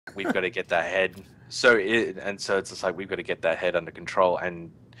we've got to get that head. So it's just like we've got to get that head under control.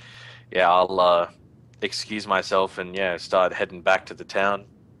 And yeah, I'll excuse myself and yeah, start heading back to the town.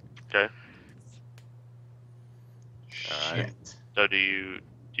 Okay. Alright. Shit. So do you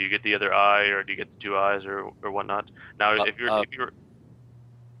get the other eye, or do you get the two eyes, or whatnot? Now, if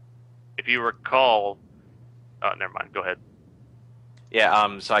you recall, oh, never mind. Go ahead.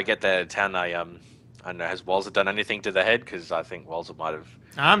 Yeah. So I get the town. I don't know. Has Walser done anything to the head? Because I think Walser might have.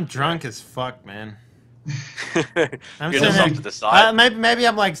 I'm drunk as fuck, man. I'm You're just sitting off to the side. maybe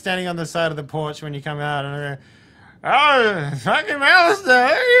I'm like standing on the side of the porch when you come out, and I go, "Oh, fucking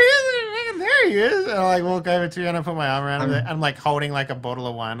Alistair, there he is!" And I like walk over to you, and I put my arm around him, and I'm like holding like a bottle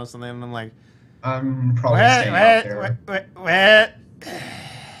of wine or something, and I'm like, I'm probably staying out there. where?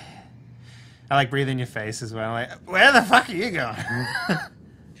 I like breathe in your face as well. I'm like, where the fuck are you going?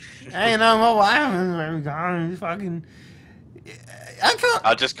 Hey, you know, my wife is gone. Fucking, I can't.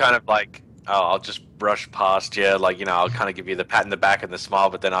 I'll just kind of like, I'll just brush past you, like, you know, I'll kind of give you the pat in the back and the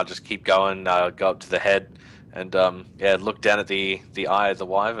smile, but then I'll just keep going, go up to the head, and yeah, look down at the eye of the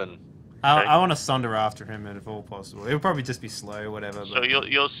wyvern. I want to sunder after him if all possible. It would probably just be slow, whatever. So But...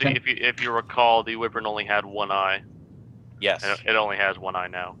 you'll see if you recall, the wyvern only had one eye. Yes. And it only has one eye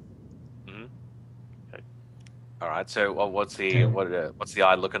now. All right. So, what's the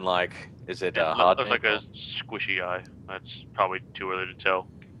eye looking like? Is it hard? Looks like a squishy eye. That's probably too early to tell.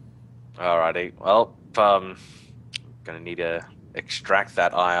 Alrighty. Well, gonna need to extract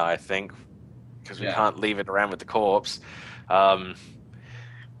that eye, I think, because we can't leave it around with the corpse. I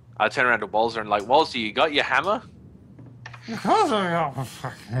turn around to Walser and like, Walser, you got your hammer? Of course I got my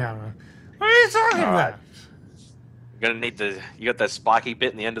fucking hammer. What are you talking about? You're gonna need you got that spiky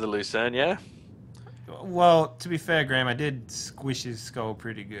bit in the end of the lucerne, yeah? Well, to be fair, Graham, I did squish his skull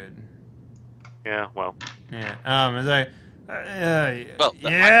pretty good. Yeah, well. Yeah. Well, that might be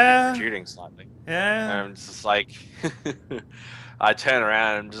protruding slightly. Yeah. It's just like, I turn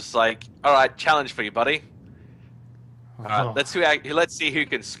around and I'm just like, all right, challenge for you, buddy. All right, let's see who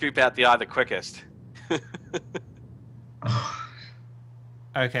can scoop out the eye the quickest.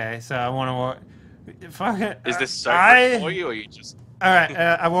 Okay, so I want to. Fuck it. Is this so quick for you, or you just? All right,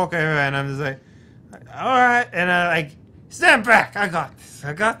 I walk over and I'm just like, all right, and I like stand back. I got this.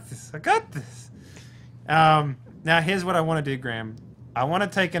 I got this. I got this. Now here's what I want to do, Graham. I want to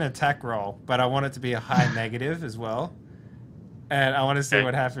take an attack roll, but I want it to be a high negative as well, and I want to see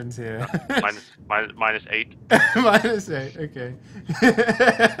what happens here. minus 8. Minus 8. Okay.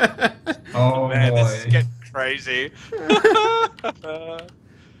 Oh man, boy. this is getting crazy. Oh, come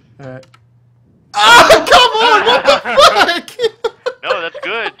on! What the fuck? No, that's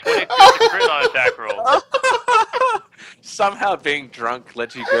good. 22 crit on attack roll. Somehow being drunk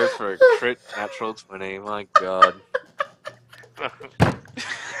lets you go for a crit natural 20. My God.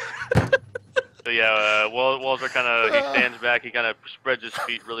 So yeah, Walser kind of, he stands back, he kind of spreads his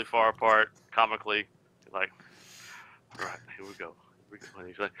feet really far apart, comically, like, all right, here we go. And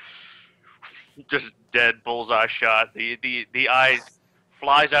he's like, just dead bullseye shot. The eye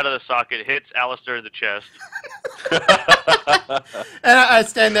flies out of the socket, hits Alistair in the chest. And I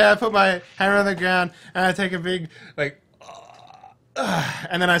stand there, I put my hammer on the ground, and I take a big, like,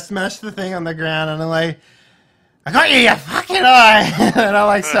 and then I smash the thing on the ground, and I'm like, I got you, you fucking eye! And I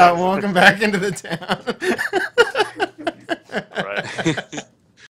like start walking back into the town. Right.